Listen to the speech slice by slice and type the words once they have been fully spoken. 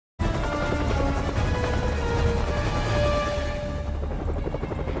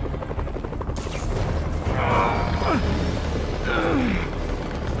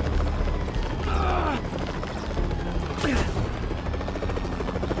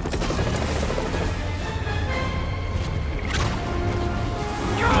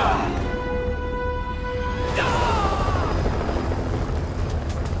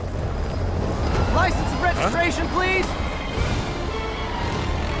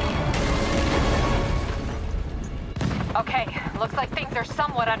Okay, looks like things are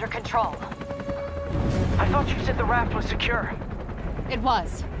somewhat under control. I thought you said the raft was secure. It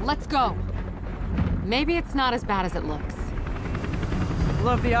was. Let's go. Maybe it's not as bad as it looks.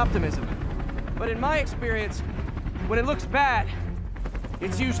 Love the optimism. But in my experience, when it looks bad,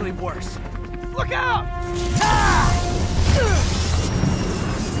 it's usually worse. Look out!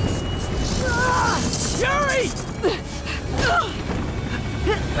 Yuri!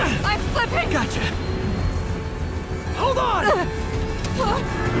 I'm slipping! Gotcha. Hold on!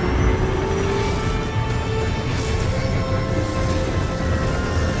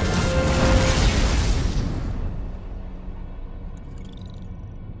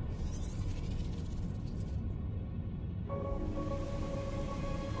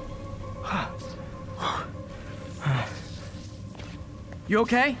 You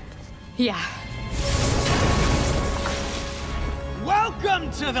okay? Yeah.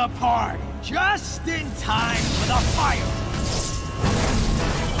 Welcome to the party! Just in time for the fire!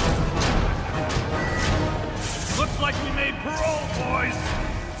 Looks like we made parole, boys!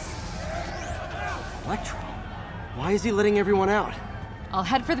 Electro? Why is he letting everyone out? I'll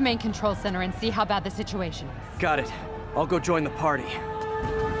head for the main control center and see how bad the situation is. Got it. I'll go join the party.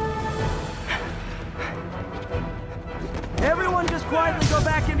 Everyone just quietly go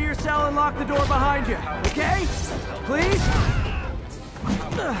back into your cell and lock the door behind you, okay? Please?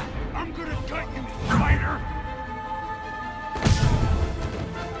 I'm gonna cut you, spider!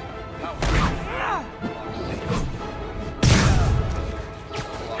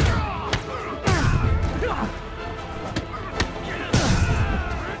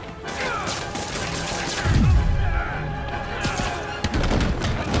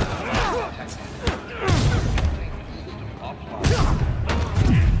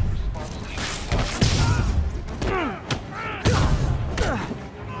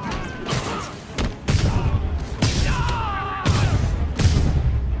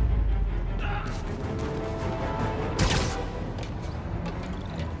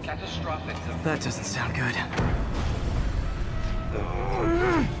 That doesn't sound good.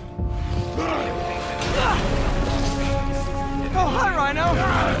 Oh, hi, Rhino!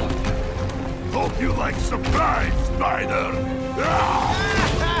 Hope you like surprise, spider!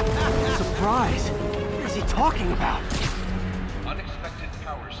 Surprise? What is he talking about? Unexpected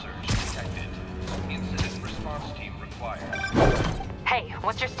power surge detected. Incident response team required. Hey,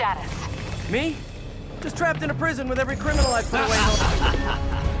 what's your status? Me? Just trapped in a prison with every criminal I've put away.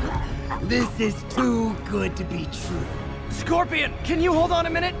 This is too good to be true. Scorpion, can you hold on a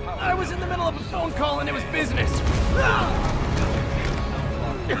minute? I was in the middle of a phone call and it was business.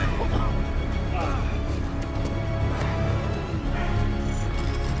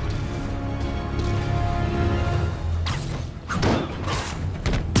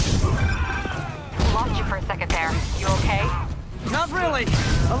 Lost you for a second there. You okay? Not really.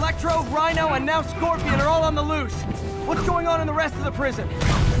 Electro, Rhino, and now Scorpion are all on the loose. What's going on in the rest of the prison?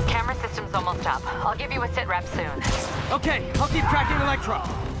 Camera system's almost up. I'll give you a sit rep soon. Okay, I'll keep tracking Electro.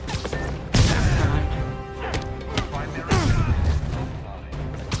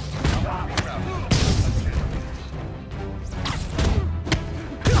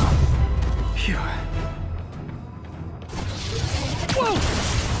 Phew.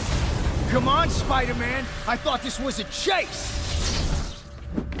 Whoa! Come on, Spider-Man! I thought this was a chase!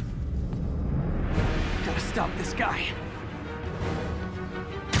 Gotta stop this guy.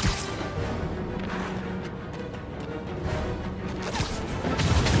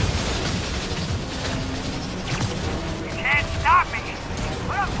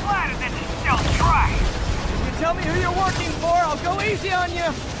 Tell me who you're working for, I'll go easy on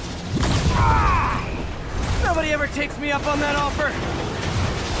you! Nobody ever takes me up on that offer!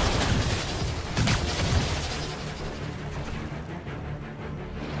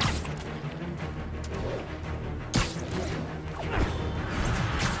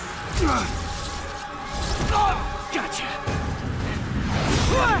 Gotcha!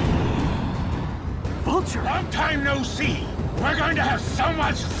 Vulture! Long time no see! We're going to have so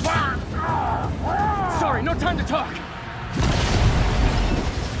much fun! Sorry, no time to talk!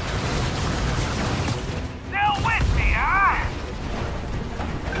 Still with me, huh?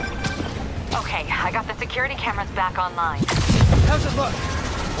 Okay, I got the security cameras back online. How's it look?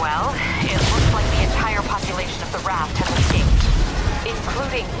 Well, it looks like the entire population of the raft has escaped,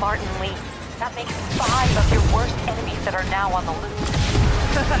 including Martin Lee. That makes 5 of your worst enemies that are now on the loose.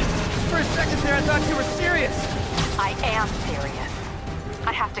 For a second there, I thought you were serious. I am serious.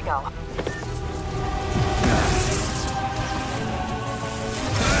 I have to go.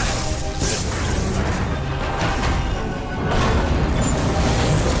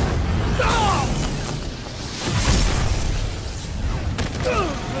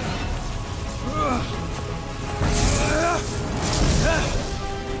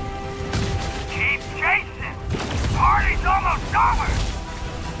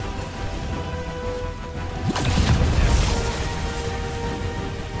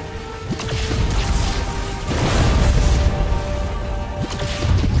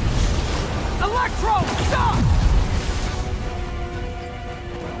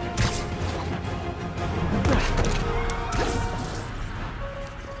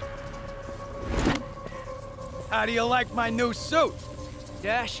 How do you like my new suit?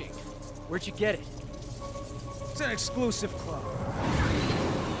 Dashing. Where'd you get it? It's an exclusive club.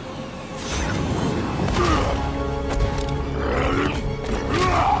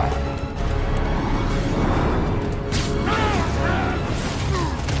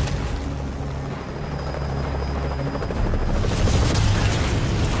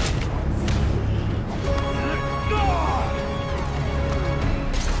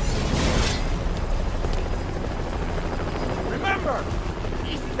 Remember,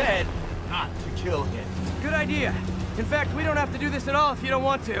 he said not to kill him. Good idea. In fact, we don't have to do this at all if you don't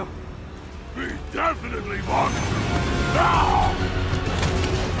want to. We definitely want to. Now!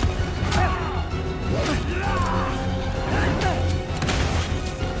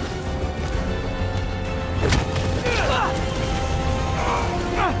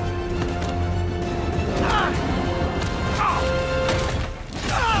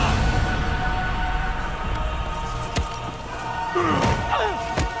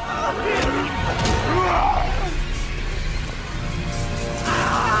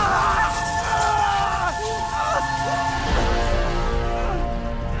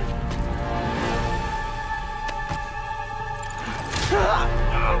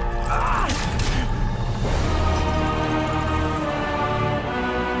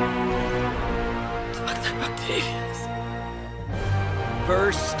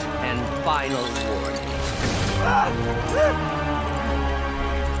 First and final warning.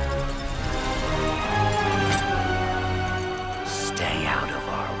 Stay out of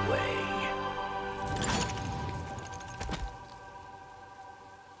our way.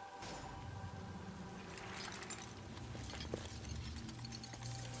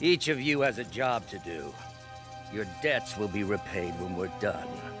 Each of you has a job to do. Your debts will be repaid when we're done.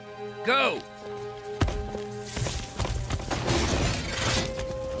 Go!